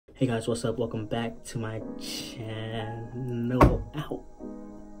Hey guys, what's up? Welcome back to my channel. Ow.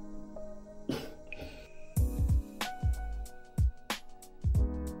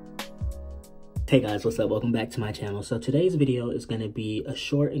 Hey guys, what's up? Welcome back to my channel. So today's video is going to be a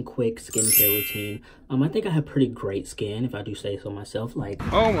short and quick skincare routine. I think I have pretty great skin, if I do say so myself. Like,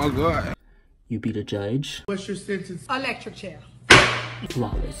 oh my god, you be the judge. What's your sentence? Electric chair.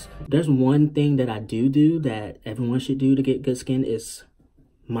 Flawless. There's one thing that I do that everyone should do to get good skin is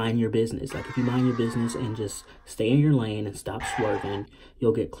mind your business. Like, if you mind your business and just stay in your lane and stop swerving,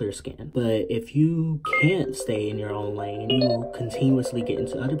 you'll get clear skin. But if you can't stay in your own lane, you continuously get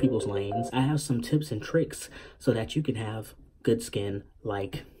into other people's lanes, I have some tips and tricks so that you can have good skin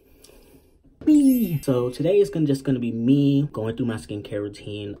like me. So today is just gonna be me going through my skincare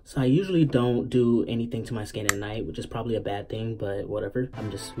routine. So I usually don't do anything to my skin at night, which is probably a bad thing, but whatever.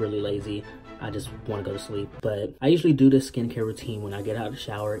 I'm just really lazy. I just want to go to sleep. But I usually do this skincare routine when I get out of the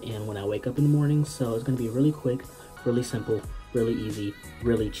shower and when I wake up in the morning. So it's gonna be really quick, really simple, really easy,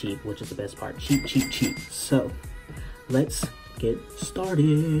 really cheap, which is the best part. Cheap, cheap, cheap. So let's get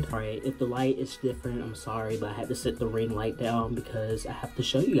started. All right, if the light is different, I'm sorry, but I had to set the ring light down because I have to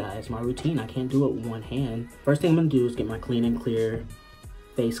show you guys my routine. I can't do it with one hand. First thing I'm gonna do is get my Clean and Clear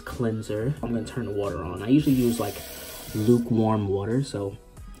face cleanser. I'm gonna turn the water on. I usually use like lukewarm water, so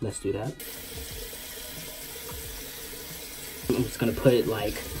let's do that. I'm just gonna put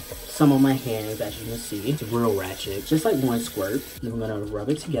like some on my hands, as you can see. It's real ratchet, just like one squirt. Then I'm gonna rub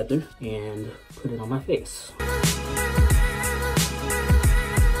it together and put it on my face.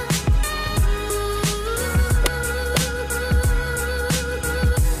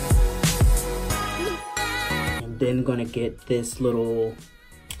 Then gonna get this little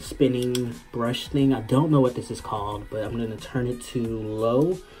spinning brush thing. I don't know what this is called, but I'm gonna turn it to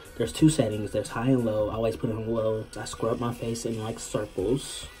low. There's two settings, there's high and low. I always put it on low. I scrub my face in like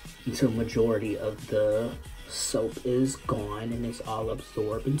circles until majority of the soap is gone and it's all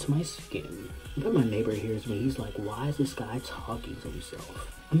absorbed into my skin. I bet my neighbor hears me, he's like, why is this guy talking to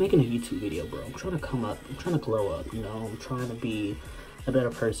himself? I'm making a YouTube video, bro. I'm trying to come up, I'm trying to glow up, you know? I'm trying to be a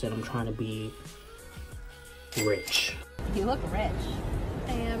better person. I'm trying to be rich. You look rich.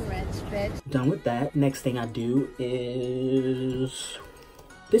 I am rich, bitch. Done with that. Next thing I do is,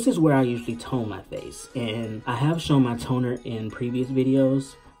 this is where I usually tone my face. And I have shown my toner in previous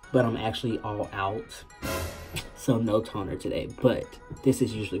videos, but I'm actually all out. So no toner today, but this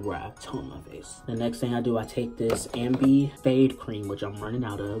is usually where I tone my face. The next thing I do, I take this Ambi Fade Cream, which I'm running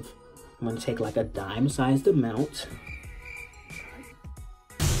out of. I'm gonna take like a dime-sized amount.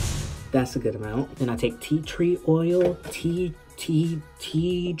 That's a good amount. Then I take tea tree oil, tea tree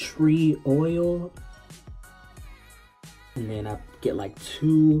oil. And then I get like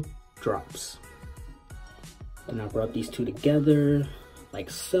 2 drops. And I rub these two together like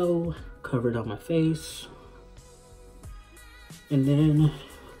so, cover it on my face. And then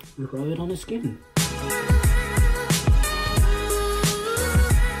we rub it on the skin.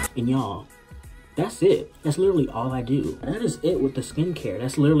 And y'all, that's it. That's literally all I do. That is it with the skincare.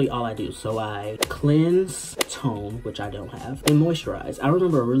 That's literally all I do. So I cleanse, tone, which I don't have, and moisturize. I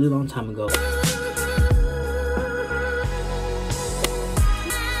remember a really long time ago,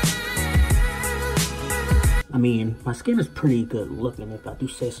 I mean, my skin is pretty good looking, if I do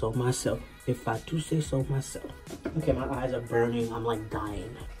say so myself. If I do say so myself. Okay, my eyes are burning. I'm like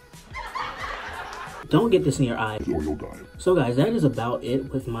dying. Don't get this in your eye or you'll die. So guys, that is about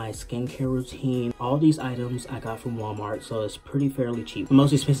it with my skincare routine. All these items I got from Walmart, so it's pretty fairly cheap. The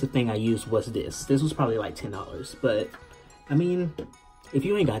most expensive thing I used was this. This was probably like $10, but I mean, if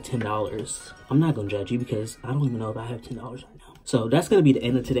you ain't got $10, I'm not gonna judge you because I don't even know if I have $10 right now. So that's gonna be the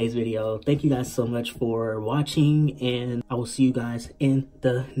end of today's video. Thank you guys so much for watching, and I will see you guys in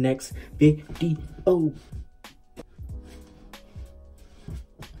the next video.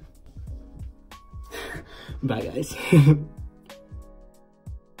 Bye guys.